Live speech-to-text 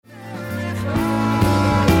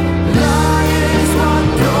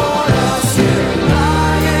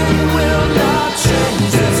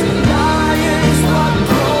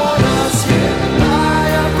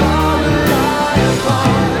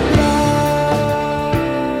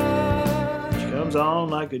comes on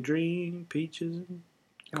like a dream, peaches and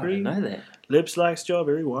cream. I didn't know that. Lips like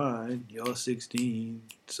strawberry wine, you're 16,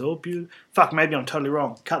 so beautiful. Fuck, maybe I'm totally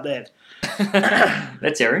wrong. Cut that.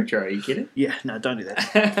 That's our intro, are you kidding? Yeah, no, don't do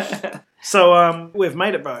that. So, we've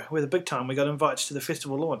made it, bro. We're the big time. We got invites to the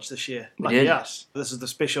festival launch this year. Lucky us. This is the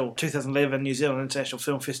special 2011 New Zealand International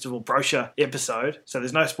Film Festival brochure episode. So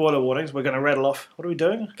there's no spoiler warnings. We're going to rattle off. What are we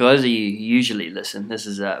doing? For those of you who usually listen, this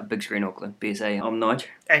is Big Screen Auckland, BSA. I'm Nige.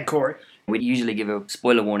 And Corey. We usually give a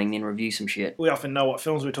spoiler warning, then review some shit. We often know what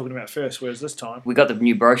films we're talking about first, whereas this time... We got the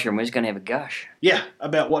new brochure and we're just going to have a gush. Yeah,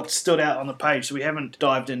 about what stood out on the page. So we haven't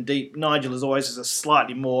dived in deep. Nigel, as always, is a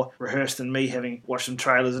slightly more rehearsed than me, having watched some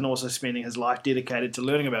trailers and also spending his life dedicated to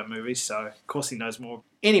learning about movies. So, of course, he knows more.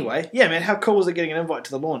 Anyway, yeah, man, how cool was it getting an invite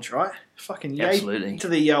to the launch, right? Fucking yay Absolutely. to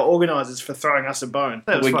the organisers for throwing us a bone.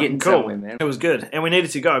 That was We're fucking getting cool. somewhere, man. It was good. And we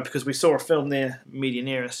needed to go because we saw a film there,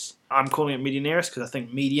 Medianeris. I'm calling it Medianeris because I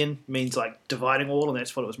think median means like dividing wall, and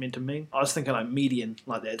that's what it was meant to mean. I was thinking like median,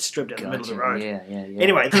 like that stripped out the middle of the road. Yeah.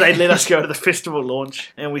 Anyway, they let us go to the festival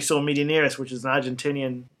launch, and we saw Medianeris, which is an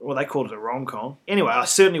Argentinian, well, they called it a rom-com. Anyway, I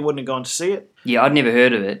certainly wouldn't have gone to see it. Yeah, I'd never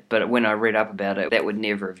heard of it, but when I read up about it, that would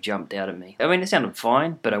never have jumped out at me. I mean, it sounded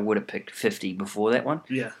fine, but I would have picked 50 before that one.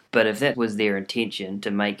 Yeah. But if that was their intention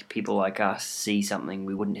to make people like us see something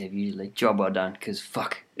we wouldn't have usually, job well done, because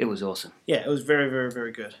fuck, it was awesome. Yeah, it was very, very,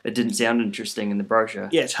 very good. It didn't sound interesting in the brochure.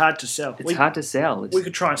 Yeah, it's hard to sell. It's hard to sell. We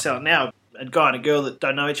could try and sell it now. A guy and a girl that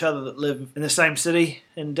don't know each other, that live in the same city,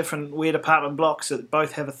 in different weird apartment blocks, that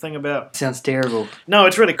both have a thing about... Sounds terrible. No,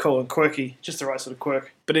 it's really cool and quirky. Just the right sort of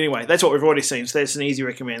quirk. But anyway, that's what we've already seen, so that's an easy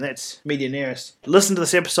recommend. That's Medianeris. Listen to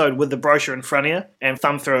this episode with the brochure in front of you, and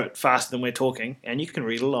thumb through it faster than we're talking, and you can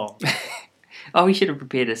read along. Oh, we should have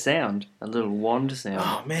prepared a sound. A little wand sound.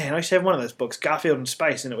 Oh, man, I used to have one of those books, Garfield in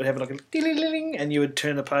Space, and it would have like a ding-ding-ding, and you would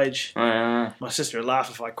turn the page. My sister would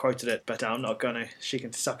laugh if I quoted it, but I'm not going to. She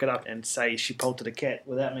can suck it up and say she polted a cat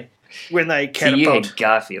without me. When they So you catapult... had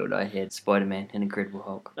Garfield, I had Spider-Man and Incredible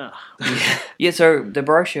Hulk. Oh. Yeah, so the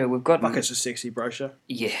brochure, we've got... Fuck, it's a sexy brochure.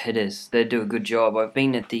 Yeah, it is. They do a good job. I've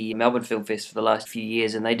been at the Melbourne Film Fest for the last few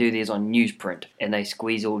years, and they do theirs on newsprint, and they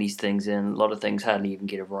squeeze all these things in. A lot of things hardly even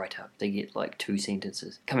get a write-up. They get like 2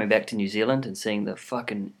 sentences. Coming back to New Zealand and seeing the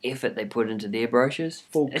fucking effort they put into their brochures,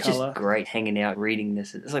 Full it's colour. just great hanging out, reading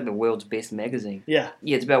this. It's like the world's best magazine. Yeah.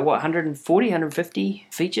 Yeah, it's about, what, 140, 150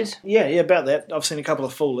 features? Yeah, about that. I've seen a couple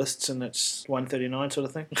of full lists, and it's 139 sort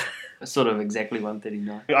of thing. Sort of exactly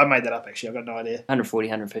 139. I made that up, actually. I've got no idea. 140,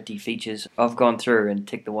 150 features. I've gone through and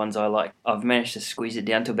ticked the ones I like. I've managed to squeeze it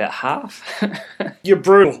down to about half. You're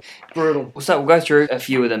brutal. Brutal. So we'll go through a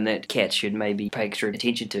few of them that cats should maybe pay extra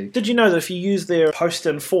attention to. Did you know that if you use their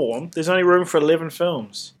post-in form, there's only room for 11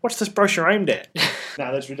 films? What's this brochure aimed at?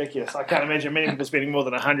 No, that's ridiculous. I can't imagine many people spending more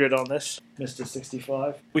than 100 on this. Mr.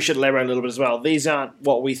 65. We should elaborate a little bit as well. These aren't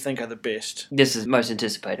what we think are the best. This is most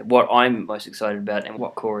anticipated, what I'm most excited about, and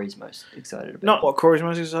what Corey's most excited about. Not what Corey's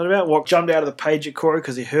most excited about. What jumped out of the page at Corey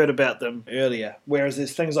because he heard about them earlier. Whereas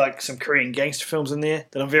there's things like some Korean gangster films in there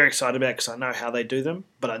that I'm very excited about because I know how they do them,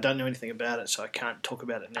 but I don't know anything about it, so I can't talk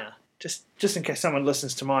about it now. Just in case someone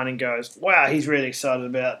listens to mine and goes, wow, he's really excited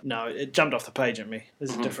about... No, it jumped off the page at me.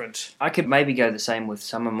 There's a difference. I could maybe go the same with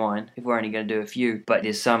some of mine, if we're only going to do a few, but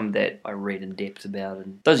there's some that I read in depth about,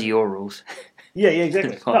 and those are your rules. Yeah,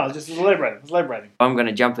 exactly. No, just elaborating. I'm going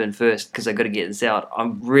to jump in first because I've got to get this out.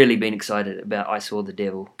 I've really been excited about I Saw the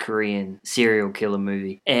Devil, Korean serial killer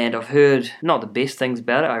movie. And I've heard not the best things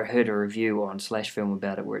about it. I heard a review on Slash Film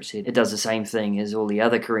about it where it said it does the same thing as all the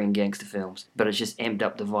other Korean gangster films, but it's just amped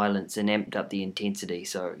up the violence and amped up the intensity.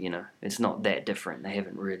 So, you know, it's not that different. They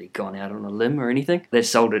haven't really gone out on a limb or anything. They've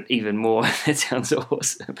sold it even more. That sounds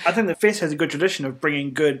awesome. I think the Fest has a good tradition of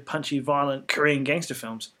bringing good, punchy, violent Korean gangster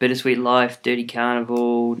films. Bittersweet Life, Dirty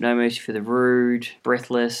Carnival, No Mercy for the Rude,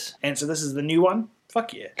 Breathless. And so this is the new one?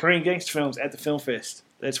 Fuck yeah. Korean gangster films at the Film Fest.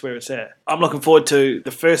 That's where it's at. I'm looking forward to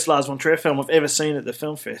the first Lars von Trier film I've ever seen at the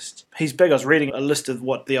Film Fest. He's big. I was reading a list of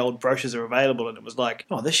what the old brochures are available, and it was like,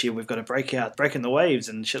 oh, this year we've got to Breaking the Waves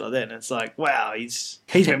and shit like that. And it's like, wow, he's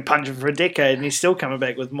been punching for a decade and he's still coming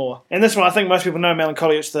back with more. And this one, I think most people know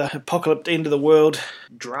Melancholy. It's the apocalypse end of the world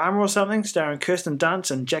drama or something, starring Kirsten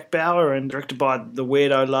Dunst and Jack Bauer, and directed by the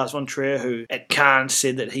weirdo Lars von Trier, who at Cannes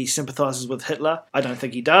said that he sympathises with Hitler. I don't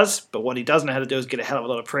think he does, but what he does know how to do is get a hell of a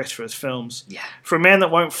lot of press for his films. Yeah. For a man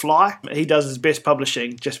that won't fly, he does his best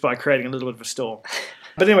publishing just by creating a little bit of a storm.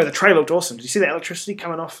 But anyway, the trailer looked awesome. Did you see that electricity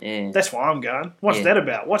coming off? Yeah. That's why I'm going. What's Yeah. that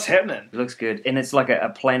about? What's happening? It looks good. And it's like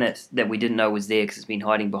a planet that we didn't know was there because it's been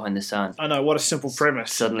hiding behind the sun. I know, what a simple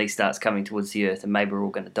premise. Suddenly starts coming towards the Earth and maybe we're all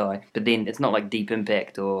going to die. But then it's not like Deep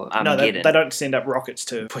Impact or No, Armageddon. they don't send up rockets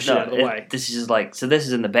to push it out of the way. This is just like, so this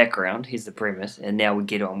is in the background, here's the premise, and now we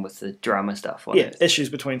get on with the drama stuff on Yeah, it. issues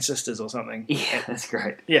between sisters or something. Yeah, that's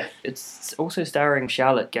great. Yeah. It's also starring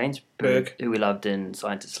Charlotte Gainsbourg, Berg. who we loved in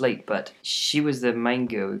Science of Sleep, but she was the main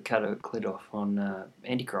girl who cut her clit off on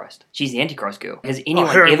Antichrist. She's the Antichrist girl. Has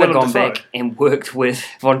anyone her and ever Willem gone Dafoe. back and worked with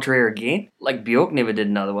Von Trier again? Like Bjork never did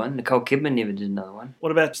another one. Nicole Kidman never did another one.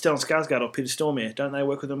 What about Stellan Skarsgård or Peter Stormare? Don't they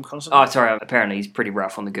work with them constantly? Oh, sorry. Apparently he's pretty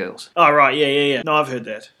rough on the girls. Oh, right. Yeah. No, I've heard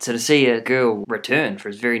that. So to see a girl return for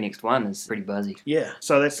his very next one is pretty buzzy. Yeah.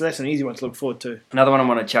 So that's an easy one to look forward to. Another one I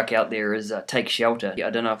want to chuck out there is Take Shelter. I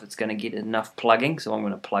don't know if it's going to get enough plugging, so I'm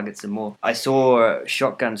going to plug it some more. I saw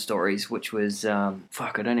Shotgun Stories, which was, I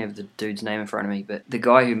don't have the dude's name in front of me, but the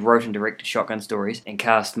guy who wrote and directed Shotgun Stories and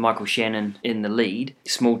cast Michael Shannon in the lead,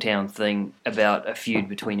 small town thing about a feud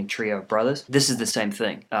between a trio of brothers. This is the same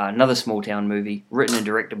thing. Another small town movie, written and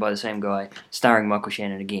directed by the same guy, starring Michael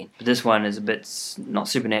Shannon again. But this one is a bit, not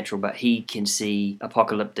supernatural, but he can see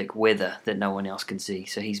apocalyptic weather that no one else can see.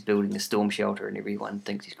 So he's building a storm shelter and everyone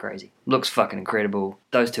thinks he's crazy. Looks fucking incredible.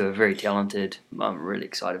 Those two are very talented. I'm really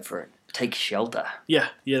excited for it. Take Shelter. Yeah,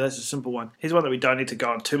 that's a simple one. Here's one that we don't need to go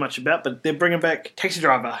on too much about, but they're bringing back Taxi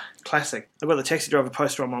Driver. Classic. I've got the Taxi Driver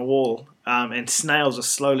poster on my wall, and snails are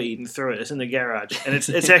slowly eating through it. It's in the garage. And it's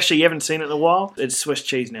actually, you haven't seen it in a while, it's Swiss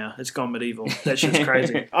cheese now. It's gone medieval. That shit's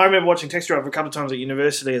crazy. I remember watching Taxi Driver a couple of times at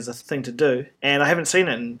university as a thing to do, and I haven't seen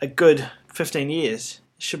it in a good 15 years.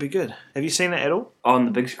 It should be good. Have you seen it at all? On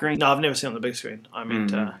the big screen? No, I've never seen it on the big screen. I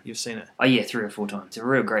meant you've seen it. Oh yeah, 3 or 4 times. It's a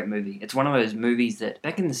real great movie. It's one of those movies that,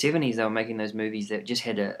 back in the 70s, they were making those movies that just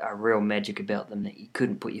had a real magic about them that you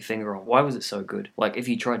couldn't put your finger on. Why was it so good? Like, if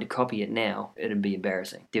you tried to copy it now, it'd be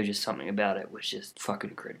embarrassing. There was just something about it which is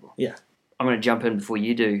fucking incredible. Yeah. I'm going to jump in before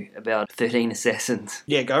you do about 13 Assassins.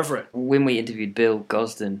 Yeah, go for it. When we interviewed Bill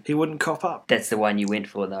Gosden, He wouldn't cop up. that's the one you went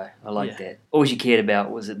for, though. I like Yeah. that. All you cared about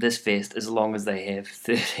was at this fest, as long as they have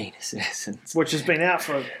 13 Assassins. Which has been out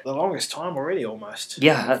for the longest time already, almost.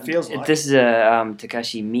 Yeah, It feels like. this is a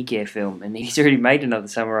Takashi Miike film, and he's already made another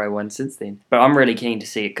samurai one since then. But I'm really keen to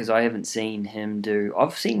see it because I haven't seen him do.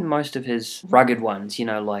 I've seen most of his rugged ones,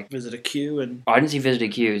 like Visit a Q and... I didn't see Visitor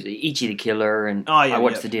Q, it was Ichi the Killer, and Oh, yeah, I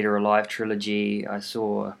watched yeah. the Dead or Alive trilogy. I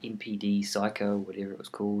saw MPD Psycho, whatever it was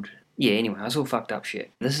called. Yeah, anyway, I saw fucked up shit.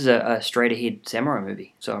 This is a straight ahead samurai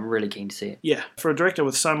movie, so I'm really keen to see it. Yeah, for a director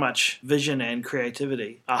with so much vision and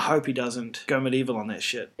creativity, I hope he doesn't go medieval on that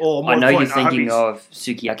shit. Or more I know to the you're point, I hope thinking he's- of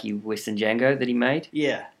Sukiyaki Western Django that he made,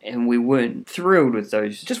 Yeah, and we weren't thrilled with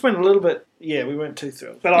those. just went a little bit... Yeah, we weren't too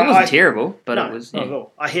thrilled. But It wasn't terrible, but no, it was. not at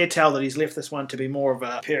all. I hear tell that he's left this one to be more of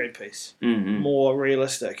a period piece. Mm-hmm. More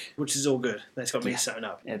realistic, which is all good. That's got me sewn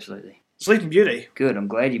up. Absolutely. Sleeping Beauty. Good, I'm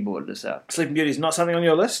glad you brought this up. Sleeping Beauty is not something on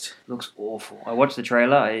your list? Looks awful. I watched the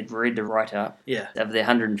trailer, I read the write-up. Yeah. Of the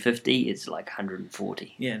 150, it's like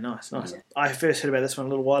 140. Yeah, nice. Yeah. I first heard about this one a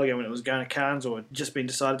little while ago when it was going to Cannes or had just been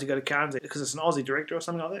decided to go to Cannes because it's an Aussie director or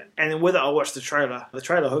something like that. And then with it, I watched the trailer. The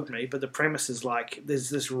trailer hooked me, but the premise is like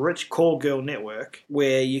there's this rich call girl network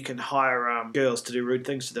where you can hire girls to do rude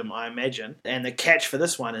things to them, I imagine. And the catch for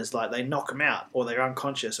this one is like they knock them out or they're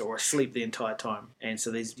unconscious or asleep the entire time. And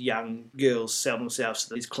so these young girls sell themselves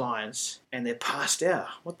to these clients and they're passed out.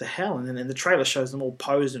 What the hell? And then the trailer shows them all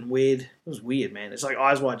posed and weird. It was weird, man. It's like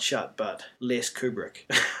Eyes Wide Shut, but less Kubrick.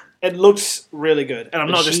 It looks really good. And I'm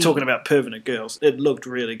Is not just she- talking about permanent girls. It looked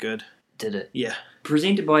really good. Did it? Yeah.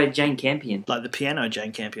 Presented by Jane Campion. Like the piano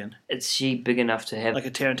Jane Campion. Is she big enough to have... Like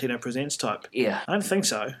a Tarantino Presents type. yeah. I don't think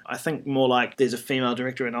so. I think more like there's a female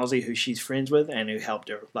director in Aussie who she's friends with and who helped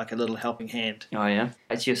her, like a little helping hand. Oh, yeah?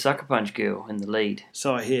 It's your Sucker Punch girl in the lead.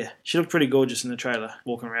 So I hear. She looked pretty gorgeous in the trailer,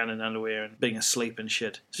 walking around in underwear and being asleep and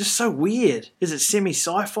shit. It's just so weird. Is it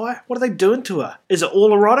semi-sci-fi? What are they doing to her? Is it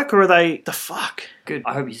all erotic or are they... The fuck? Good.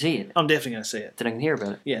 I hope you see it. I'm definitely going to see it. Then I can hear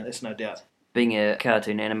about it. Yeah, there's no doubt. Being a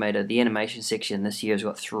cartoon animator, the animation section this year has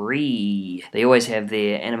got 3. They always have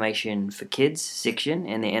their animation for kids section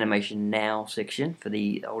and their animation now section for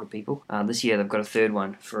the older people. This year they've got a 3rd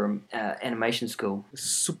one from animation school.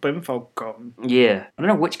 Super Infocom. Yeah. I don't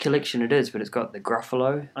know which collection it is, but it's got the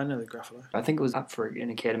Gruffalo. I know the Gruffalo. I think it was up for an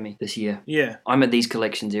Academy this year. Yeah. I'm at these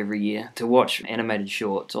collections every year to watch animated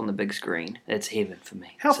shorts on the big screen. It's heaven for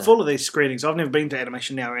me. How So, full are these screenings? I've never been to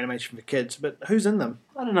Animation Now or Animation for Kids, but who's in them?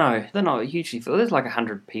 I don't know. They're not huge hugely full. There's like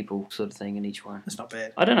 100 people sort of thing in each one. That's not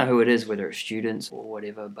bad. I don't know who it is, whether it's students or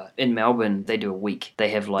whatever, but in Melbourne, they do a week. They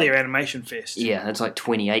have like... Their animation fest. Yeah, it's like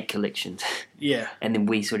 28 collections. Yeah. And then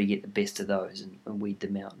we sort of get the best of those and weed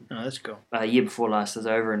them out. Oh, that's cool. Year before last, I was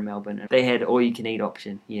over in Melbourne, and they had all-you-can-eat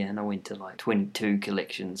option. Yeah, and I went to like 22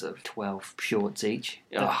 collections of 12 shorts each.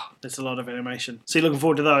 That's a lot of animation. So you're looking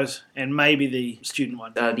forward to those, and maybe the student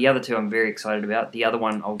one. The other two I'm very excited about. The other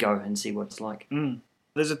one, I'll go and see what it's like.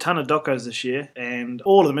 There's a ton of docos this year, and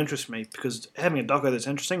all of them interest me because having a doco that's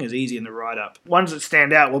interesting is easy in the write-up. Ones that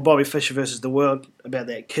stand out were Bobby Fischer versus the World, about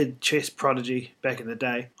that kid chess prodigy back in the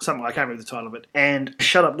day. Something, I can't remember the title of it. And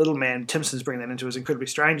Shut Up Little Man, Timson's bringing that into, was incredibly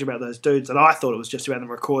strange about those dudes, and I thought it was just about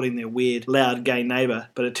them recording their weird, loud, gay neighbour,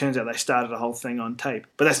 but it turns out they started a whole thing on tape.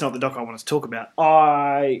 But that's not the doco I want to talk about.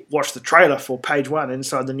 I watched the trailer for Page One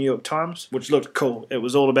inside the New York Times, which looked cool. It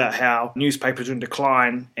was all about how newspapers are in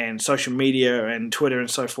decline, and social media and Twitter and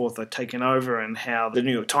so forth are taking over, and how the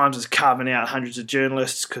New York Times is carving out hundreds of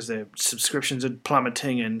journalists because their subscriptions are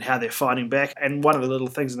plummeting, and how they're fighting back. And one of the little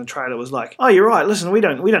things in the trailer was like, oh, you're right, listen, we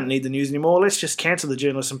don't need the news anymore, let's just cancel the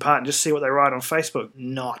journalists in part and just see what they write on Facebook.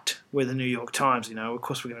 Not with the New York Times, you know. Of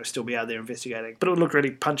course we're going to still be out there investigating, but it would look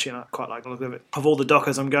really punchy and I quite like the look of it. Of all the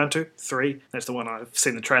docos I'm going to, 3, that's the one I've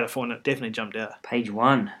seen the trailer for and it definitely jumped out. Page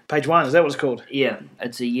One. Page One, is that what it's called? Yeah,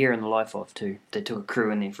 it's a year in the life of, too. They took a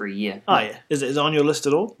crew in there for a year. Oh yeah. Is it on your list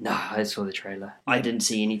at all? No, I saw the trailer. I didn't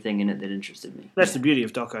see anything in it that interested me. That's the beauty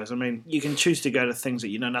of docos. I mean, you can choose to go to things that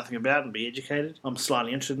you know nothing about and be educated. I'm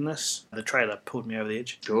slightly interested in this. The trailer pulled me over the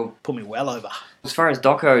edge. Cool. Pulled me well over. As far as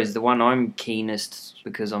docos, the one I'm keenest,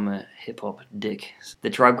 because I'm a hip-hop dick, the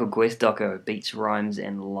Tribe Called Quest doco, Beats, Rhymes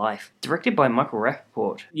and Life. Directed by Michael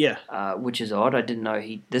Rappaport. Yeah. Which is odd. I didn't know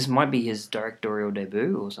this might be his directorial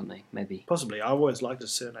debut or something, maybe. Possibly. I always liked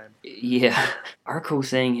his surname. Yeah. I recall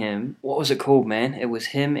seeing him. What was it called, man? It was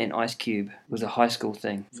him and Ice Cube. It was a high school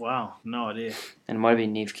thing. Wow. No idea. And it might have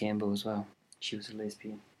been Neve Campbell as well. She was a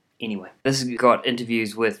lesbian. Anyway, this has got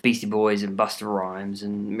interviews with Beastie Boys and Busta Rhymes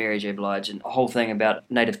and Mary J. Blige and a whole thing about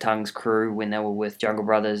Native Tongue's crew when they were with Jungle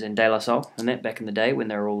Brothers and De La Soul and that back in the day when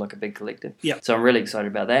they were all like a big collective. Yeah. So I'm really excited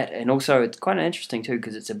about that. And also it's kind of interesting too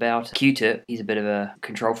because it's about Q-Tip. He's a bit of a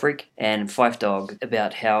control freak. And Phife Dawg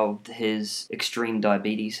about how his extreme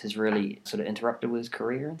diabetes has really sort of interrupted with his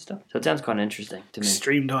career and stuff. So it sounds kind of interesting to me.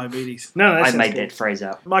 Extreme diabetes. No, I made that phrase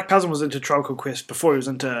up. My cousin was into Tribe Called Quest before he was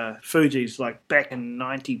into Fugees, like back in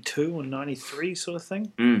 92 or 93 sort of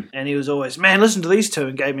thing. And he was always, man, listen to these two,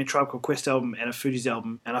 and gave me a Tribe Called Quest album and a Fugees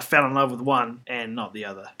album, and I fell in love with one and not the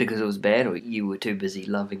other. Because it was bad, or you were too busy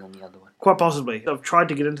loving on the other one? Quite possibly. I've tried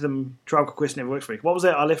to get into them. Tribe Called Quest never worked for me. What was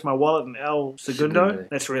that? I Left My Wallet and El Segundo?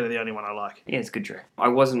 That's really the only one I like. Yeah, it's a good track. I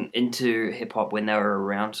wasn't into hip-hop when they were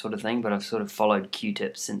around sort of thing, but I've sort of followed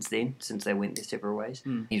Q-Tip since then, since they went their separate ways.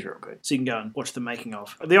 He's real good. So you can go and watch the making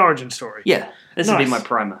of. The origin story. Yeah, this would be my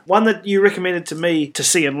primer. One that you recommended to me to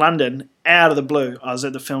see in London, out of the blue. I was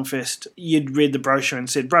at the film fest. You'd read the brochure and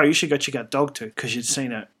said, bro, you should go check out Dogtooth because you'd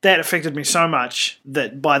seen it. That affected me so much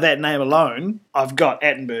that by that name alone, I've got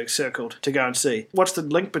Attenborough circled to go and see. What's the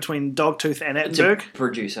link between Dogtooth and Attenborough? It's a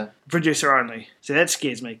producer. Producer only. So that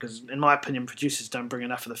scares me because, in my opinion, producers don't bring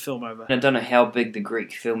enough of the film over. I don't know how big the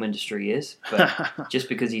Greek film industry is, but just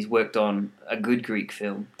because he's worked on a good Greek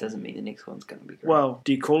film doesn't mean the next one's going to be great. Well,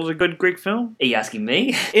 do you call it a good Greek film? Are you asking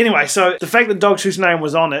me? Anyway, so the fact that Dogtooth's name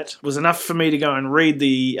was on it was enough for me to go and read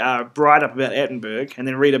the write-up about Attenborough and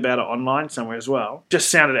then read about it online somewhere as well. Just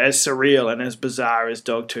sounded as surreal and as bizarre as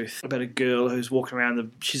Dogtooth. About a girl who's walking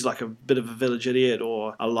around, she's like a bit of a village idiot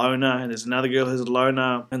or a loner, and there's another girl who's a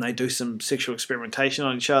loner, and they do some sexual experimentation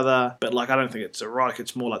on each other, but like I don't think it's erotic,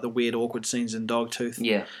 it's more like the weird awkward scenes in Dogtooth.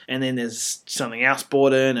 Yeah. And then there's something else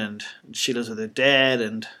brought in, and she lives with her dad,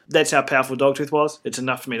 and that's how powerful Dogtooth was. It's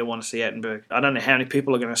enough for me to want to see Attenborough. I don't know how many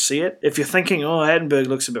people are going to see it. If you're thinking, oh, Attenborough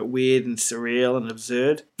looks a bit weird and surreal and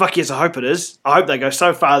absurd, fuck yes, I hope it is. I hope they go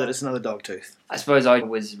so far that it's another Dogtooth. I suppose I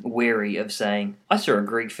was wary of saying, I saw a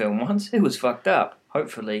Greek film once, it was fucked up.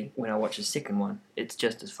 Hopefully, when I watch the second one, it's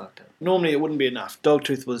just as fucked up. Normally, it wouldn't be enough.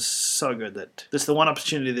 Dogtooth was so good that this is the one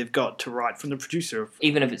opportunity they've got to write from the producer.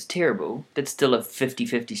 Even if it's terrible, that's still a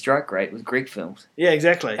 50-50 strike rate with Greek films. Yeah,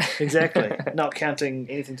 exactly. Exactly. Not counting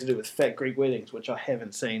anything to do with fat Greek weddings, which I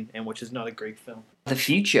haven't seen and which is not a Greek film. The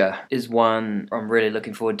Future is one I'm really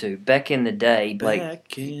looking forward to. Back in the day, like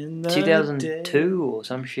 2002 or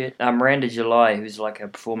some shit, Miranda July, who's like a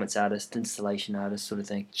performance artist, installation artist sort of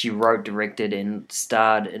thing, she wrote, directed, and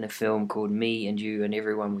starred in a film called Me and You and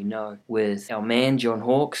Everyone We Know with our man John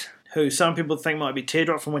Hawkes. who some people think might be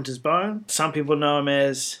Teardrop from Winter's Bone. Some people know him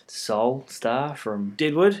as Soul Star from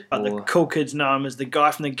Deadwood. But the Or- cool kids know him as the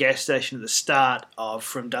guy from the gas station at the start of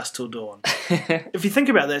From Dusk Till Dawn. If you think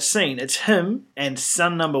about that scene, it's him and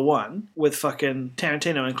son number one with fucking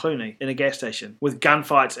Tarantino and Clooney in a gas station with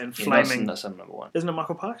gunfights and flaming... That's number one. Isn't it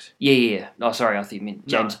Michael Parks? Yeah. Oh, sorry, I thought you meant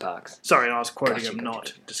James Parks. Sorry, I was quoting Gotcha, him, gotcha, not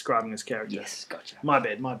gotcha. describing his character. Yes, gotcha. My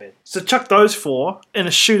bad. So chuck those four in a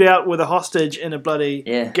shootout with a hostage in a bloody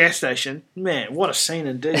Yeah. gas station. Man, what a scene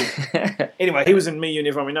indeed. Anyway, he was in Me, You, and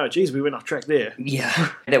Everyone We Know. Jeez, we went off track there. Yeah.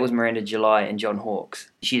 That was Miranda July and John Hawkes.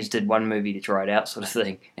 She just did one movie to try it out, sort of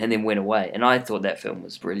thing, and then went away. And I thought that film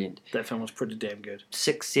was brilliant. That film was pretty damn good.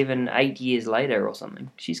 6, 7, 8 years later or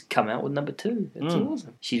something, she's come out with number 2. That's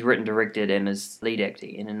awesome. She's written, directed, and is lead actor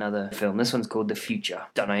in another film. This one's called The Future.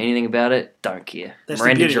 Don't know anything about it. Don't care. That's the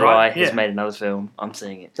Miranda beauty, July right? has Yeah. made another film. I'm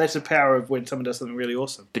seeing it. That's the power of when someone does something really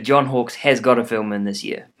awesome. But John Hawkes has got a film in this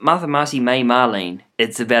year. Martha Marcy May Marlene.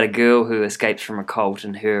 It's about a girl who escapes from a cult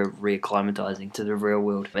and her reacclimatizing to the real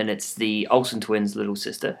world. And it's the Olsen twins' little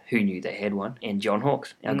sister, who knew they had one, and John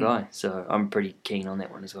Hawkes, our guy. So I'm pretty keen on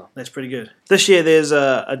that one as well. That's pretty good. This year there's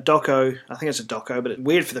a doco, I think it's a doco, but it's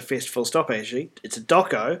weird for the festival stop actually. It's a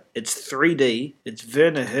doco, it's 3D, it's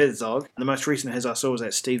Werner Herzog. The most recent his I saw was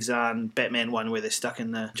that Steve Zahn Batman one where they're stuck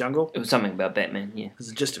in the jungle. It was something about Batman, yeah. That's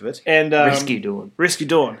the gist of it. And Rescue Dawn. Rescue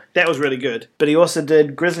Dawn. That was really good. But he also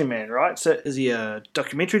did Grizzly Man, right? So is he a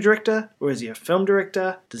documentary director or is he a film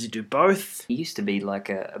director? Does he do both? He used to be like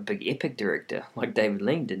a big epic director, like David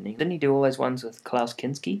Lean, didn't he? Didn't he do all those ones with Klaus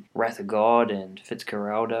Kinski? Wrath of God and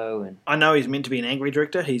Fitzcarraldo and... I know he's meant to be an angry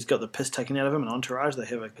director. He's got the piss taken out of him in Entourage. They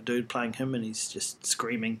have a dude playing him and he's just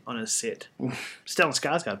screaming on his set. Stellan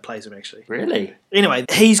Skarsgård plays him actually. Really? Anyway,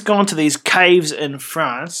 he's gone to these caves in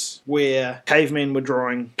France where cavemen were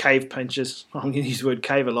drawing cave pictures. I'm going to use the word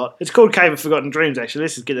cave a lot. It's called Cave of Forgotten Dreams, actually.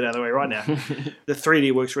 Let's just get it out of the way right now. The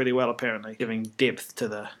 3D works really well, apparently, giving depth to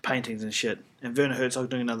the paintings and shit. And Werner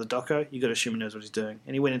Herzog doing another doco, you got to assume he knows what he's doing.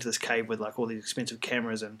 And he went into this cave with like all these expensive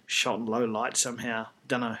cameras and shot in low light somehow.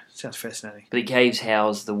 Don't know. Sounds fascinating. But the caves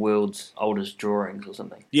house the world's oldest drawings or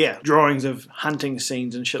something. Yeah, drawings of hunting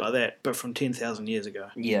scenes and shit like that, but from 10,000 years ago.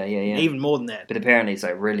 Yeah. Even more than that. But apparently it's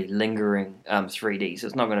like really lingering 3D, so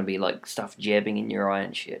it's not going to be like stuff jabbing in your eye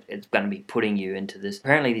and shit. It's going to be putting you into this.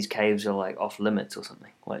 Apparently these caves are like off limits or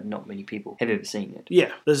something. Like not many people have ever seen it.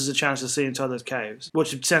 Yeah, this is a chance to see inside those caves,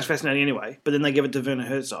 which sounds fascinating anyway, but then they give it to Werner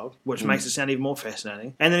Herzog, which makes it sound even more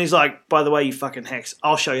fascinating. And then he's like, by the way, you fucking hacks,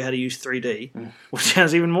 I'll show you how to use 3D, which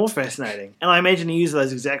sounds even more fascinating. And I imagine he used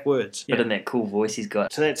those exact words. But in that cool voice he's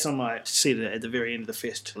got. So that's on my seat at the very end of the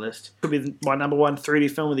fest list. Could be my number one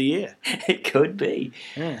 3D film of the year. It could be.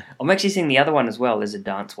 Yeah. I'm actually seeing the other one as well. There's a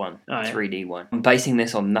dance one, Oh, yeah. 3D one. I'm basing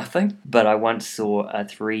this on nothing, but I once saw a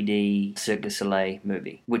 3D Cirque du Soleil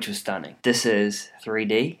movie, which was stunning. This is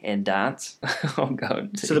 3D and dance. I'm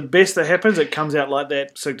going to. So the best that happens, it comes out like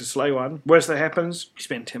that Cirque du Soleil one. Worst that happens, you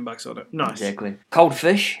spend $10 on it. Nice. Exactly. Cold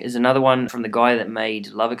Fish is another one from the guy that made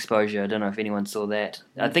Love Exposure. I don't know if anyone saw that.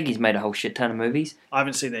 I think he's made a whole shit ton of movies. I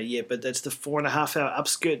haven't seen that yet, but that's the 4.5 hour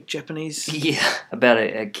upskirt Japanese. Yeah. About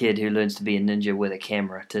a kid who learns to be a ninja with a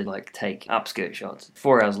camera to like take upskirt shots.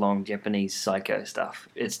 4 hours long Japanese psycho stuff.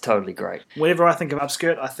 It's totally great. Whenever I think of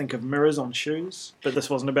upskirt, I think of mirrors on shoes, but this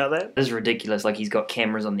wasn't about that. This is ridiculous. Like he's got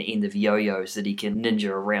cameras on the end of yo-yos that he can ninja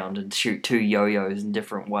around and shoot 2 yo-yos in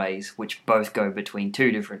different ways, which both go between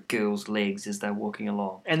 2 different girls' legs as they're walking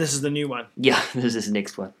along. And this is the new one. Yeah, this is the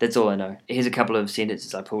next one. That's all I know. Here's a couple of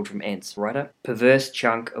sentences I pulled from Ant's writer. Perverse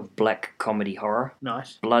chunk of black comedy horror.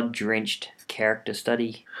 Nice. Blood-drenched character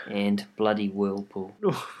study. And bloody whirlpool.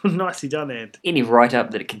 Nicely done, Ant. Any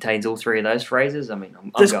write-up that it contains all 3 of those phrases, I mean,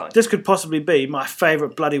 I'm This, going. this could possibly be my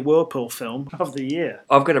favourite bloody whirlpool film of the year.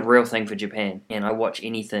 I've got a real thing for Japan, and I watch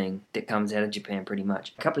anything that comes out of Japan pretty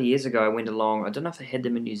much. A couple of years ago, I went along, I don't know if they had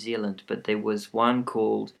them in New Zealand, but there was one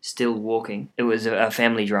called Still Walking. It was a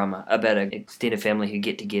family drama about an extended family who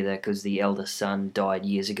get together because the eldest son died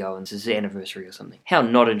years ago, and it's his anniversary or something. How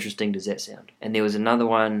not interesting does that sound? And there was another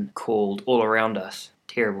one called All Around Us.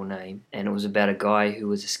 Terrible name, and it was about a guy who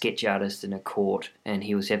was a sketch artist in a court and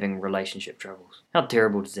he was having relationship troubles. How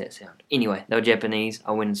terrible does that sound? Anyway, they were Japanese.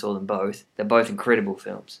 I went and saw them both. They're both incredible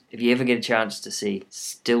films. If you ever get a chance to see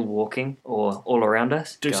Still Walking or All Around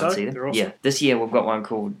Us, Do go so. and see them. They're awesome. Yeah, this year we've got one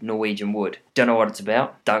called Norwegian Wood. Don't know what it's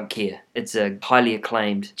about. Don't care. It's a highly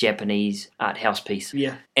acclaimed Japanese art house piece.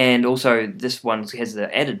 Yeah. And also, this one has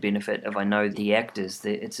the added benefit of I know the actors.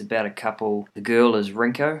 That it's about a couple. The girl is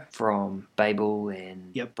Rinko from Babel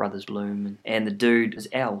and Brothers Bloom, and the dude is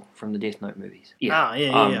Al from the Death Note movies.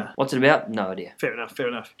 Yeah. What's it about? No idea. Fair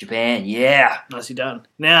enough. Japan, yeah. Nicely done.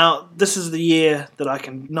 Now, this is the year that I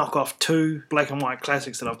can knock off 2 black and white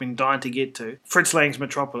classics that I've been dying to get to. Fritz Lang's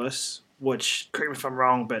Metropolis, which, correct me if I'm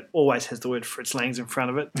wrong, but always has the word Fritz Lang's in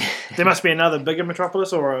front of it. There must be another bigger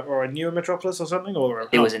Metropolis or a newer Metropolis or something.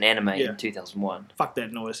 It was an anime in 2001. Fuck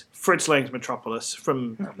that noise. Fritz Lang's Metropolis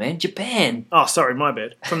from... Oh, man, Japan. Oh, sorry, my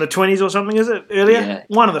bad. From the 20s or something, is it? Earlier? Yeah.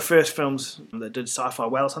 One of the first films that did sci-fi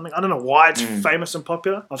well or something. I don't know why it's famous and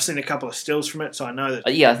popular. I've seen a couple of stills from it, so I know that...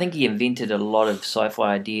 I think he invented a lot of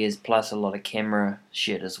sci-fi ideas plus a lot of camera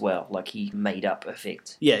shit as well. Like, he made up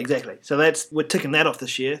effects. Yeah, exactly. So we're ticking that off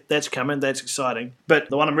this year. That's coming. That's exciting. But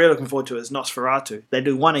the one I'm really looking forward to is Nosferatu. They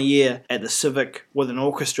do one a year at the Civic with an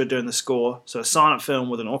orchestra doing the score. So a silent film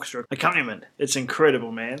with an orchestra accompaniment. It's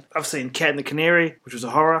incredible, man. I've seen Cat and the Canary, which was a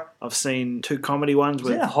horror. I've seen 2 comedy ones. Is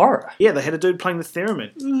that a horror? Yeah, they had a dude playing the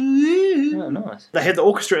theremin. Oh, nice. They had the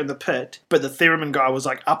orchestra in the pit, but the theremin guy was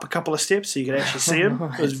like up a couple of steps so you could actually see him.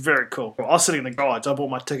 It was very cool. I was sitting in the guides. I bought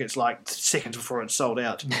my tickets like seconds before it sold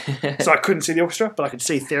out. So I couldn't see the orchestra, but I could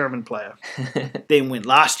see theremin player. Then went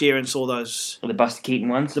last year and saw those... The Buster Keaton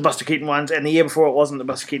ones? The Buster Keaton ones. And the year before it wasn't the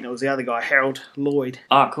Buster Keaton, it was the other guy, Harold Lloyd.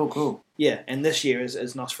 Ah, cool. Yeah, and this year is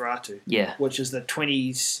Nosferatu. Yeah. Which is the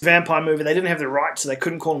 20s vampire movie. They didn't have the rights, so they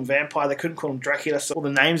couldn't call him vampire. They couldn't call him Dracula, so all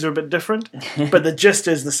the names are a bit different. But the gist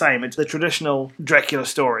is the same. It's the traditional Dracula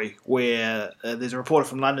story where there's a reporter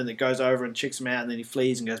from London that goes over and checks him out, and then he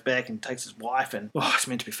flees and goes back and takes his wife, and it's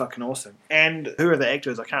meant to be fucking awesome. And who are the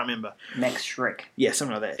actors? I can't remember. Max Schreck. Yeah,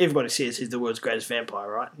 something like that. Everybody says he's the world's greatest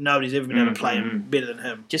vampire, right? Nobody's ever been able to play him better than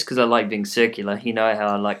him. Just because I like being circular, you know how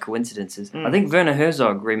I like coincidences. I think Werner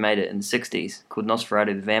Herzog remade it in the 60s called Nosferatu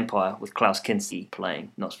the Vampire with Klaus Kinski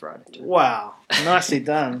playing Nosferatu. Wow. Nicely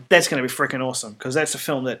done. That's going to be freaking awesome because that's a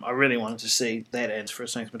film that I really wanted to see. That and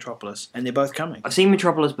Fritz Lang's Metropolis, and they're both coming. I've seen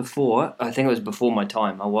Metropolis before. I think it was before my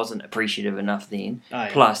time. I wasn't appreciative enough then. Oh, yeah.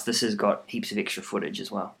 Plus, this has got heaps of extra footage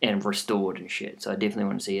as well and restored and shit. So I definitely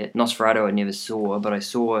want to see it. Nosferatu I never saw, but I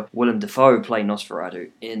saw Willem Dafoe play Nosferatu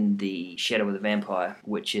in The Shadow of the Vampire,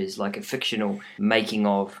 which is like a fictional making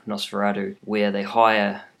of Nosferatu where they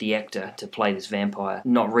hire the actor to play this vampire,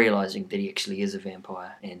 not realising that he actually is a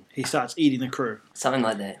vampire, and he starts eating the crew. Something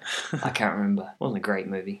like that. I can't remember. It wasn't a great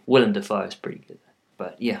movie. Willem Dafoe is pretty good.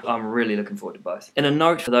 But yeah, I'm really looking forward to both. And a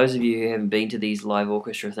note for those of you who haven't been to these live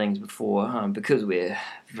orchestra things before, because we're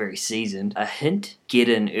very seasoned, a hint, get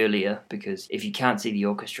in earlier, because if you can't see the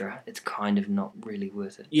orchestra, it's kind of not really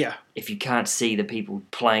worth it. Yeah. If you can't see the people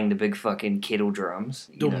playing the big fucking kettle drums,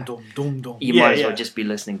 you might as well just be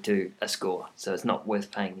listening to a score. So it's not worth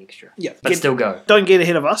paying the extra. Yeah. But still go. Don't get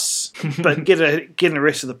ahead of us, but get in the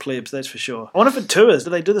rest of the plebs, that's for sure. I wonder if it tours. Do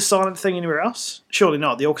they do the silent thing anywhere else? Surely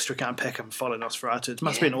not. The orchestra can't pack up and follow Nosferatu. It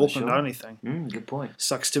must be an Auckland-only thing. Good point.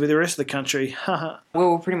 Sucks to be the rest of the country. Well,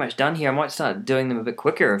 we're pretty much done here. I might start doing them a bit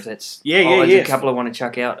quicker if that's... There's a couple I want to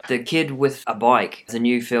chuck out. The Kid with a Bike is a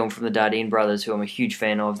new film from the Dardenne brothers, who I'm a huge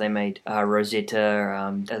fan of. They made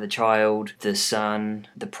Rosetta, The Child, The Sun,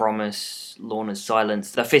 The Promise, Lorna's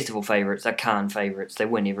Silence. They're festival favourites. They're Cannes favourites. They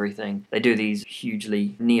win everything. They do these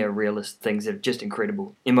hugely near-realist things that are just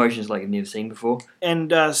incredible. Emotions like you've never seen before.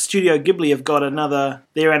 And Studio Ghibli have got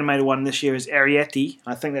their animated one this year is Arrietty.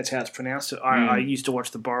 I think that's how it's pronounced. I used to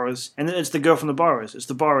watch The Borrowers. And it's the girl from The Borrowers. It's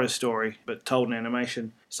The Borrowers story, but told in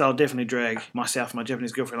animation. So I'll definitely drag myself and my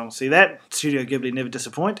Japanese girlfriend along to see that. Studio Ghibli never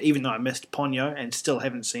disappoint, even though I missed Ponyo and still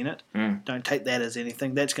haven't seen it. Don't take that as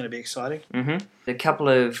anything. That's going to be exciting. A couple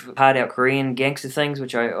of hard-out Korean gangster things,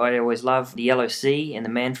 which I always love. The Yellow Sea and The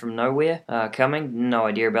Man from Nowhere are coming. No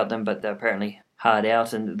idea about them, but they're apparently hard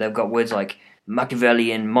out, and they've got words like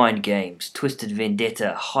Machiavellian mind games, twisted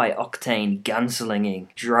vendetta, high-octane gunslinging,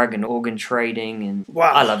 drug and organ trading, and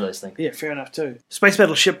I love those things. Yeah, fair enough too. Space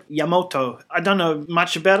Battleship Yamato. I don't know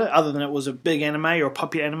much about it other than it was a big anime or a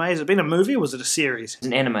popular anime. Has it been a movie or was it a series? It's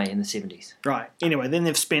an anime in the 70s. Right. Anyway, then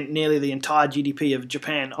they've spent nearly the entire GDP of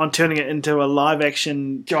Japan on turning it into a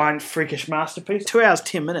live-action, giant, freakish masterpiece. 2 hours,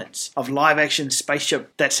 10 minutes of live-action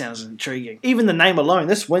spaceship. That sounds intriguing. Even the name alone,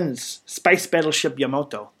 this wins. Space Battleship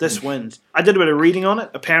Yamato. This wins. I did a bit of reading on it.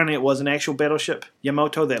 Apparently it was an actual battleship,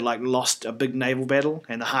 Yamato, that lost a big naval battle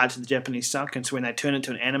and the hearts of the Japanese sunk, and so when they turned it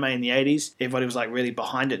into an anime in the 80s, everybody was really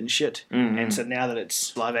behind it and shit. And so now that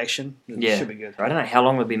it's live action, it should be good. I don't know how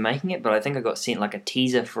long they've been making it, but I think I got sent a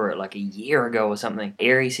teaser for it a year ago or something.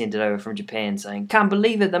 Eri sent it over from Japan saying, "Can't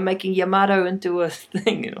believe it, they're making Yamato into a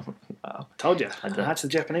thing." Wow. Told you. The hearts of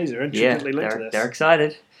the Japanese are intricately linked to this. They're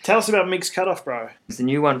excited. Tell us about Meek's Cutoff, bro. It's the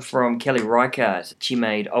new one from Kelly Reichardt. She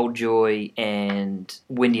made Old Joy and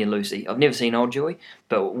Wendy and Lucy. I've never seen Old Joy,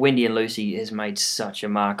 but Wendy and Lucy has made such a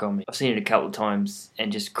mark on me. I've seen it a couple of times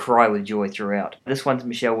and just cry with joy throughout. This one's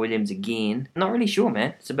Michelle Williams again. Not really sure,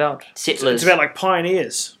 man. It's about settlers. It's about like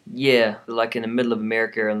pioneers. Yeah, like in the middle of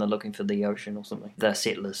America and they're looking for the ocean or something. They're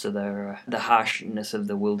settlers, so they're the harshness of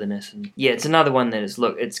the wilderness. And yeah, it's another one that is,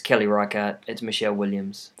 look, it's Kelly Reichardt, it's Michelle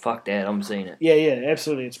Williams. Fuck that, I'm seeing it. Yeah,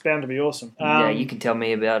 absolutely. It's bound to be awesome. Yeah, you can tell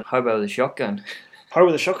me about Hobo with a Shotgun. Ho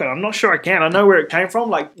with a Shotgun. I'm not sure I can. I know where it came from.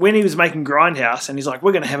 Like when he was making Grindhouse, and he's like,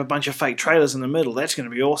 "We're going to have a bunch of fake trailers in the middle. That's going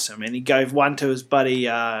to be awesome." And he gave one to his buddy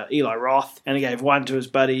Eli Roth, and he gave one to his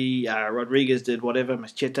buddy Rodriguez. Did whatever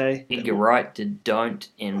Machete. Edgar Wright did Don't,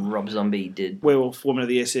 and Rob Zombie did Werewolf Woman of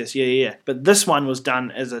the SS. Yeah. But this one was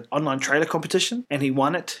done as an online trailer competition, and he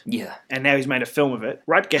won it. Yeah. And now he's made a film of it.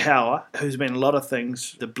 Rutger Hauer, who's been in a lot of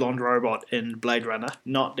things, the blonde robot in Blade Runner,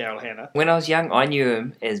 not Daryl Hannah. When I was young, I knew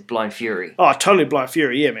him as Blind Fury. Oh, totally Blind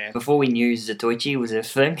Fury. Yeah, man. Before we knew Zatoichi was a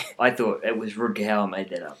thing, I thought it was Rutger Hauer made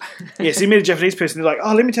that up. Yeah, so he met a Japanese person. They're like,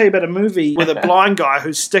 "Oh, let me tell you about a movie with a blind guy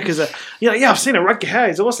whose stick is a..." Yeah, I've seen it. Rutger Hauer,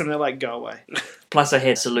 he's awesome. And they're like, "Go away." Plus, I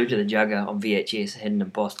had Salute to the Jugger on VHS, had an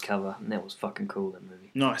embossed cover, and that was fucking cool, that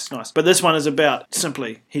movie. Nice. But this one is about,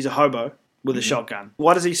 simply, he's a hobo with a shotgun.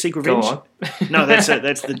 Why does he seek revenge? Go on. No, that's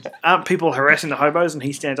it. Aren't people harassing the hobos and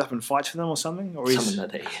he stands up and fights for them or something? Or Something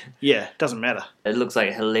like that, yeah. Yeah, doesn't matter. It looks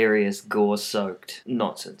like hilarious, gore-soaked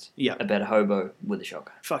nonsense. Yeah. About a hobo with a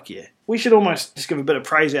shotgun. Fuck yeah. We should almost just give a bit of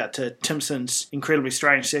praise out to Timson's Incredibly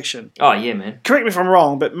Strange section. Oh, yeah, man. Correct me if I'm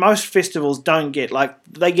wrong, but most festivals don't get,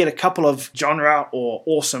 they get a couple of genre or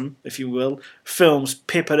awesome, if you will, films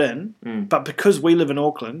peppered in. But because we live in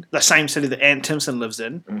Auckland, the same city that Ant Timpson lives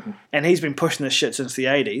in, and he's been pushing this shit since the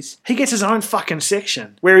 80s, he gets his own fucking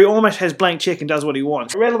section where he almost has blank check and does what he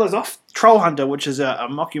wants. Rattle those off. Troll Hunter, which is a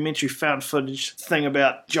mockumentary found footage thing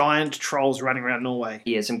about giant trolls running around Norway.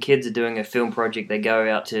 Yeah, some kids are doing a film project. They go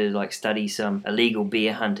out to study some illegal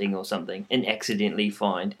bear hunting or something and accidentally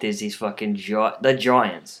find there's these fucking they're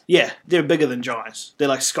giants. Yeah, they're bigger than giants. They're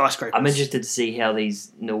like skyscrapers. I'm interested to see how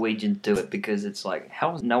these Norwegians do it because it's like,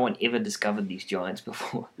 how has no one ever discovered these giants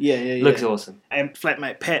before? Yeah. Looks awesome. And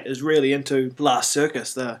Flatmate Pat is really into Last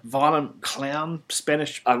Circus, the violent clown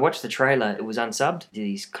Spanish. I watched the trailer. It was unsubbed.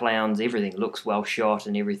 These clowns, everything looks well shot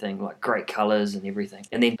and everything, like great colours and everything.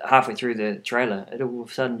 And then halfway through the trailer, it all of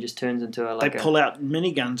a sudden just turns into They pull out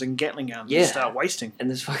miniguns and Gatling guns and start wasting. And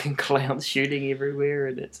there's fucking clowns shooting everywhere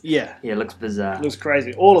and it's... Yeah, it looks bizarre. It looks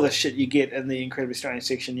crazy. All of the shit you get in the Incredibly Strange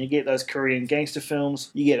section. You get those Korean gangster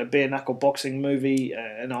films. You get a bare-knuckle boxing movie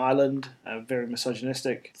in Ireland. A very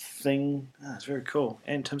misogynistic thing. It's very cool.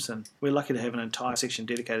 And Timpson. We're lucky to have an entire section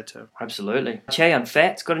dedicated to him. Absolutely. Chow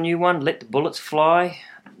Yun-Fat's got a new one, Let the Bullets Fly.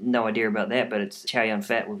 No idea about that, but it's Chow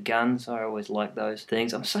Yun-Fat with guns. I always like those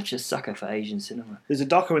things. I'm such a sucker for Asian cinema. There's a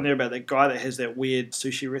doco in there about that guy that has that weird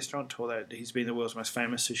sushi restaurant, or that he's been the world's most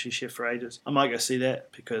famous sushi chef for ages. I might go see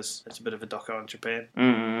that because it's a bit of a doco on Japan.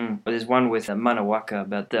 There's one with Manawaka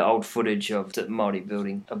about the old footage of the Māori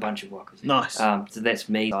building a bunch of wakas. Nice. So that's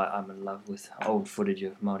me. I'm in love with old footage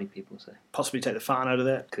of Māori people. So possibly take the whānau to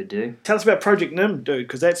that. Could do. Tell us about Project Nim, dude,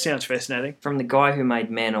 because that sounds fascinating. From the guy who made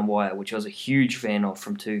Man on Wire, which I was a huge fan of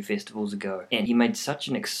from 2 festivals ago. And he made such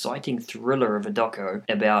an exciting thriller of a doco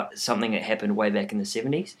about something that happened way back in the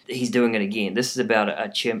 70s. He's doing it again. This is about a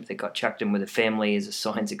chimp that got chucked in with a family as a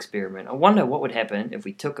science experiment. I wonder what would happen if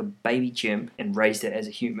we took a baby chimp and raised it as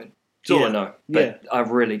a human. That's all I know. But I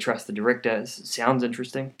really trust the director. It sounds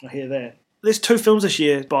interesting. I hear that. There's 2 films this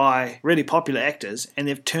year by really popular actors, and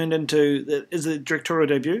they've turned into is the directorial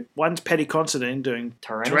debut. One's Paddy Considine doing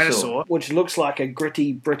Tyrannosaur, which looks like a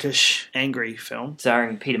gritty British angry film,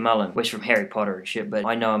 starring Peter Mullen, which is from Harry Potter and shit. But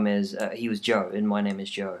I know him as he was Joe in My Name Is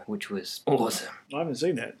Joe, which was awesome. I haven't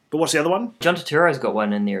seen that. But what's the other one? John Turturro's got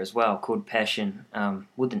one in there as well called Passion,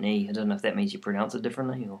 with an E. I don't know if that means you pronounce it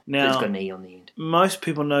differently or it's got an E on the end. Most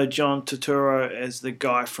people know John Turturro as the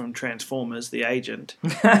guy from Transformers, the agent.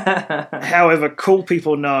 However, cool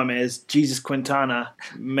people know him as Jesus Quintana,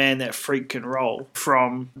 man that freak can roll,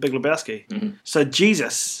 from Big Lebowski. Mm-hmm. So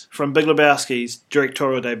Jesus from Big Lebowski's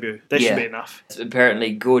directorial debut. That should be enough. It's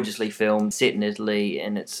apparently gorgeously filmed, set in Italy,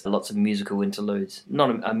 and it's lots of musical interludes.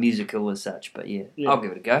 Not a musical as such, but yeah, I'll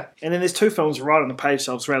give it a go. And then there's 2 films right on the page,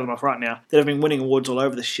 so I'll just rattle them off right now, that have been winning awards all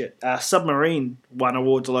over the shit. Submarine won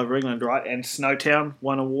awards all over England, right? And Snowtown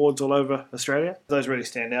won awards all over Australia. Those really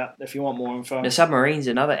stand out if you want more info. The Submarine's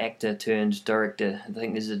another actor turned Returns director. I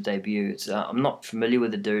think this is a debut. It's I'm not familiar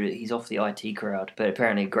with the dude. He's off the IT crowd, but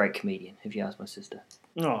apparently a great comedian, if you ask my sister.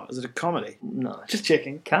 Oh, is it a comedy? No. Just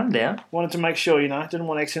checking. Calm down. Wanted to make sure, didn't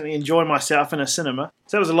want to accidentally enjoy myself in a cinema.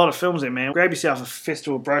 So that was a lot of films there, man. Grab yourself a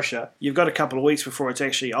festival brochure. You've got a couple of weeks before it's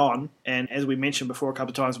actually on. And as we mentioned before a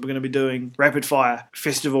couple of times, we're going to be doing rapid fire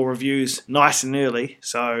festival reviews nice and early.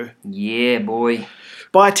 So Yeah, boy.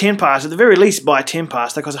 buy a 10 pass. At the very least, buy a 10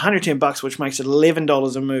 pass. They cost $110, which makes it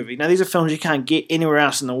 $11 a movie. Now, these are films you can't get anywhere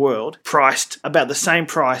else in the world, priced about the same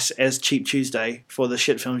price as Cheap Tuesday for the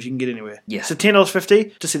shit films you can get anywhere. Yeah. So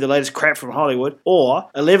 $10.50 to see the latest crap from Hollywood, or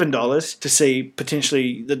 $11 to see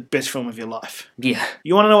potentially the best film of your life. Yeah.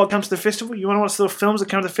 You want to know what comes to the festival? You want to know what sort of films that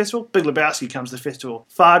come to the festival? Big Lebowski comes to the festival.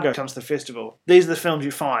 Fargo comes to the festival. These are the films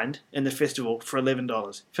you find in the festival for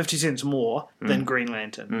 $11. 50 cents more than Green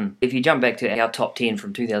Lantern. If you jump back to our top 10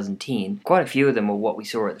 from 2010, quite a few of them were what we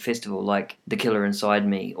saw at the festival, like The Killer Inside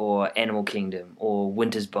Me, or Animal Kingdom, or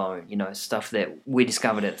Winter's Bone, stuff that we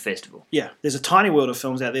discovered at the festival. Yeah, there's a tiny world of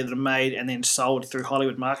films out there that are made and then sold through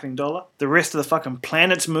Hollywood marketing dollar. The rest of the fucking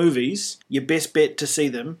planet's movies, your best bet to see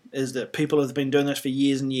them is that people have been doing this for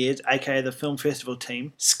years and years, aka the film festival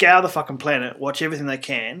team, scour the fucking planet, watch everything they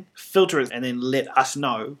can, filter it, and then let us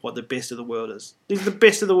know what the best of the world is. These are the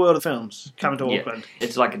best of the world of films coming to Auckland.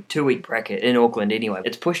 It's like a 2-week bracket in Auckland anyway.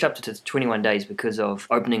 It's pushed up to 21 days because of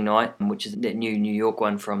opening night, which is that new New York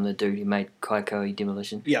one from the dude who made Kaikoai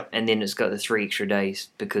Demolition. Yep. And then it's got the 3 extra days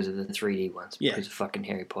because of the 3D ones, Yeah. because of fucking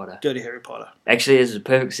Harry Potter. Dirty Harry Potter. Actually, this is a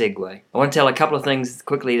perfect segue. I want to tell a couple of things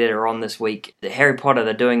quickly that are on this week. The Harry Potter,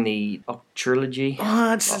 they're doing the trilogy.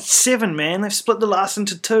 Oh, it's 7, man. They've split the last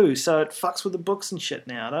into 2, so it fucks with the books and shit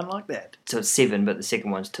now. I don't like that. So it's 7, but the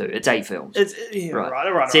second one's 2. It's 8 films. It's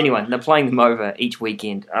right. So anyway, they're playing them over each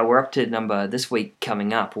weekend. We're up to this week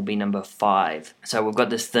coming up will be number 5. So we've got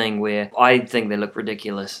this thing where I think they look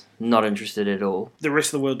ridiculous. Not interested at all. The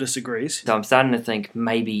rest of the world disagrees. So I'm starting to think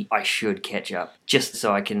maybe I should catch up. Just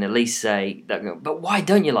so I can at least say, but why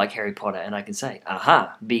don't you like Harry Potter? And I can say,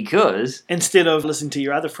 because... Instead of listening to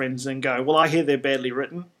your other friends and go, well, I hear they're badly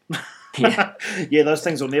written. Yeah. Yeah, those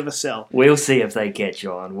things will never sell. We'll see if they catch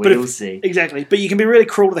on. We'll see. Exactly. But you can be really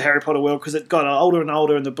cruel to the Harry Potter world because it got older and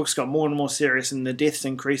older and the books got more and more serious and the deaths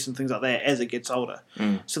increase and things like that as it gets older.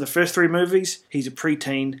 So the first 3 movies, he's a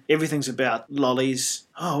preteen. Everything's about lollies.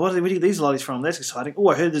 Oh, where do you get these lollies from? That's exciting. Oh,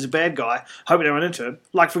 I heard there's a bad guy. Hope I don't run into him.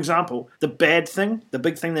 Like, for example, the bad thing, the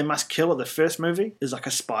big thing they must kill at the first movie is like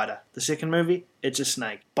a spider. The second movie, it's a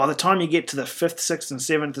snake. By the time you get to the 5th, 6th, and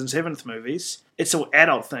 7th movies, it's all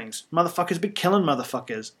adult things. Motherfuckers be killing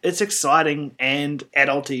motherfuckers. It's exciting and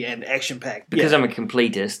adulty and action-packed. Because I'm a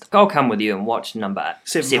completist, I'll come with you and watch number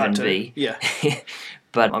 7B. Yeah.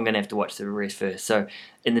 But I'm going to have to watch the rest first. So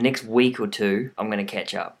in the next week or 2, I'm going to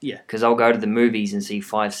catch up. Yeah. Because I'll go to the movies and see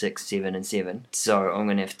 5, 6, 7, and 7. So I'm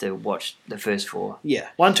going to have to watch the first 4. Yeah.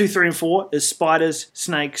 1, 2, 3, and 4 is spiders,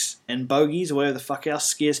 snakes, and bogies, or whatever the fuck else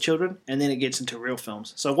scares children. And then it gets into real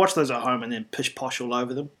films. So watch those at home and then pish posh all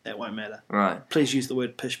over them. That won't matter. Right. Please use the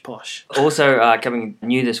word pish posh. Also coming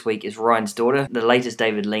new this week is Ryan's Daughter, the latest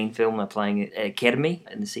David Lean film. They're playing at Academy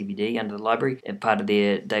in the CBD under the library and part of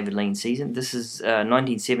their David Lean season. This is a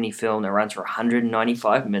 1970 film that runs for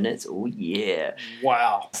 195 minutes. Oh yeah.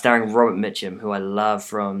 Wow. Starring Robert Mitchum, who I love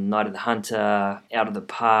from Night of the Hunter, Out of the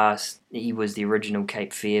Past. He was the original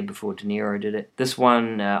Cape Fear before De Niro did it. This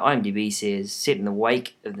one, IMDb says, set in the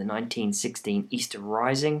wake of the 1916 Easter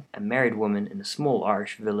Rising, a married woman in a small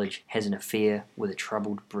Irish village has an affair with a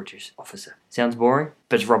troubled British officer. Sounds boring?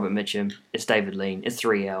 But it's Robert Mitchum. It's David Lean. It's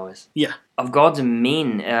 3 hours. Yeah. Of Gods and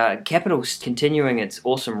Men, Capital's continuing its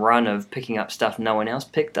awesome run of picking up stuff no one else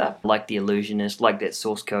picked up, like The Illusionist, like that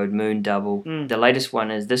Source Code Moon Double. The latest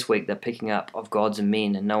one is this week they're picking up Of Gods and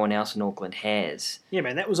Men, and no one else in Auckland has. Yeah,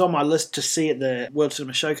 man, that was on my list to see at the World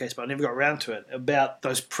Cinema Showcase, but I never got around to it, about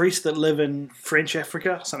those priests that live in French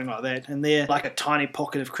Africa, something like that, and they're like a tiny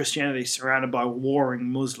pocket of Christianity surrounded by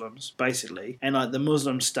warring Muslims, basically, and like the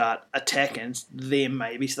Muslims start attacking them,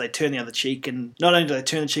 maybe, so they turn the other cheek, and not only do they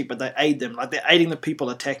turn the cheek, but they aid them, like they're aiding the people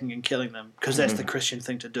attacking and killing them, because that's the Christian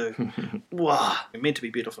thing to do. Wow, meant to be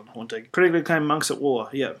beautiful and haunting. Critically acclaimed Monks at War,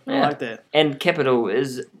 yeah, I like that. And Capital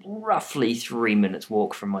is roughly 3 minutes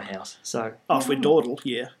walk from my house, so... Oh, if we're dawdle,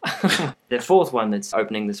 yeah. The fourth one that's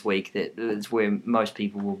opening this week, that is where most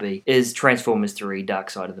people will be, is Transformers 3 Dark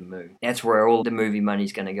Side of the Moon. That's where all the movie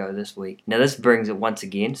money's going to go this week. Now this brings it once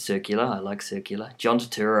again, circular, I like circular. John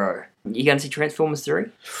Turturro. You going to see Transformers 3?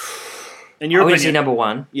 In your Obviously, opinion, number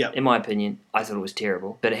one, Yep. in my opinion, I thought it was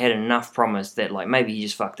terrible, but it had enough promise that like maybe he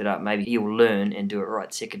just fucked it up. Maybe he'll learn and do it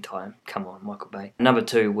right second time. Come on, Michael Bay. Number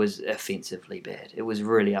two was offensively bad. It was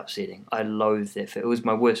really upsetting. I loathed that film. It was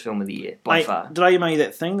my worst film of the year by Mate, far. did I email you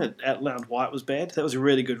that thing that Out Loud White was bad? That was a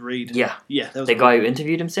really good read. Yeah, Yeah, that was the guy who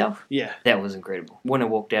interviewed himself. Yeah. That was incredible. When I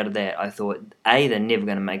walked out of that, I thought, A, they're never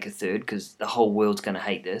going to make a third because the whole world's going to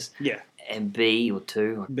hate this. Yeah. And B or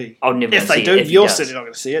two, B. I'll never If see they it do, if he you're does. certainly not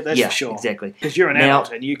going to see it, that's Yeah, for sure. exactly. Because you're an Now-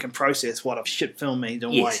 adult and you can process what a shit film means in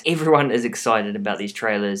a Yes, way. everyone is excited about these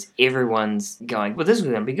trailers. Everyone's going, well, this is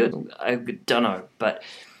going to be good. I don't know. But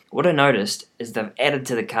what I noticed is they've added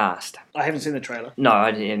to the cast. I haven't seen the trailer. No,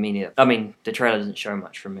 I didn't mean it. I mean, the trailer doesn't show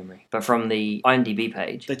much from memory. But from the IMDb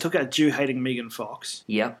page, They took out Jew-hating Megan Fox.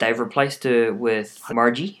 yep, they've replaced her with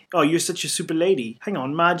Margie, Oh, you're such a super lady. Hang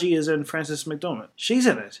on, Margie is in Frances McDormand. She's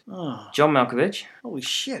in it. Oh, John Malkovich, holy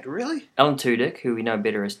shit, really? Alan Tudyk, who we know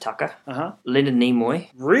better as Tucker, Uh-huh. Leonard Nimoy,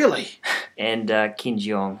 Really? and Ken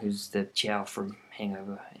Jeong, who's the Chow from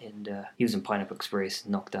Hangover, and he was in Pineapple Express,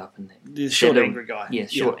 knocked up, and The short, little- angry guy. yeah,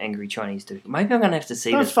 short, angry Chinese dude. Maybe I'm gonna have to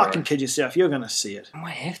see Don't this. fucking bro. kid yourself. You're going to see it. I might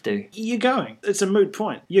have to. You're going. It's a moot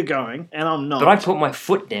point. You're going, and I'm not. But I put my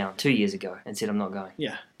foot down 2 years ago and said I'm not going.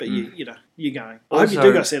 Yeah, but you know, you're going. I hope you Also-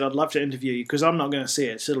 do go see it. I'd love to interview you because I'm not going to see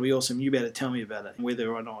it. So it'll be awesome. You better tell me about it,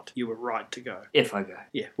 whether or not you were right to go. If I go.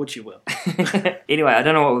 Yeah, which you will. Anyway, I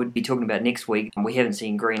don't know what we'll be talking about next week. We haven't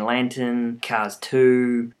seen Green Lantern, Cars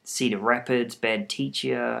 2, Cedar Rapids, Bad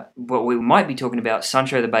Teacher. What we might be talking about,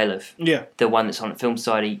 Sancho the Bailiff. Yeah. The one that's on Film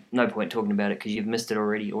Society. No point talking about it because you've missed it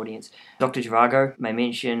already, audience. Dr. Zhivago may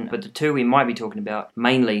mention, but the two we might be talking about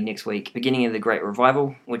mainly next week. Beginning of the Great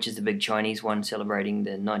Revival, which is the big Chinese one celebrating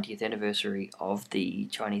the 90th anniversary of the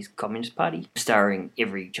Chinese Communist Party, starring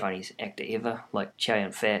every Chinese actor ever, like Chow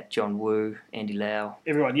Yun-fat, John Woo, Andy Lau.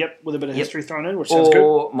 Everyone, yep, with a bit of Yep. history thrown in, which sounds good.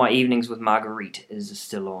 Or My Evenings with Marguerite is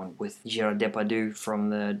still on with Gerard Depardieu from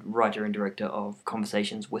the writer and director of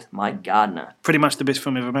Conversations with My Gardener. Pretty much the best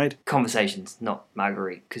film ever made. Conversations, not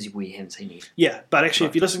Marguerite, because we haven't seen it. Yeah, but actually,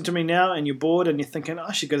 if you're listening to me now and you're bored and you're thinking,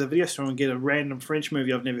 I should go to the video store and get a random French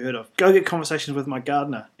movie I've never heard of, go get Conversations with My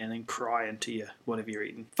Gardener and then cry into your whatever you're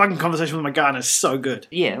eating. Fucking Conversation with My Gardener is so good.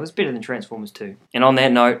 Yeah, it was better than Transformers 2. And on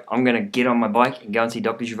that note, I'm going to get on my bike and go and see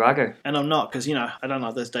Dr. Zhivago. And I'm not, because, you know, I don't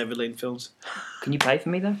like those David Lean films. Can you pay for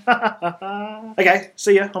me, though? Okay,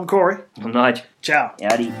 see ya. I'm Corey. I'm Nigel. Ciao.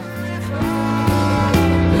 Howdy.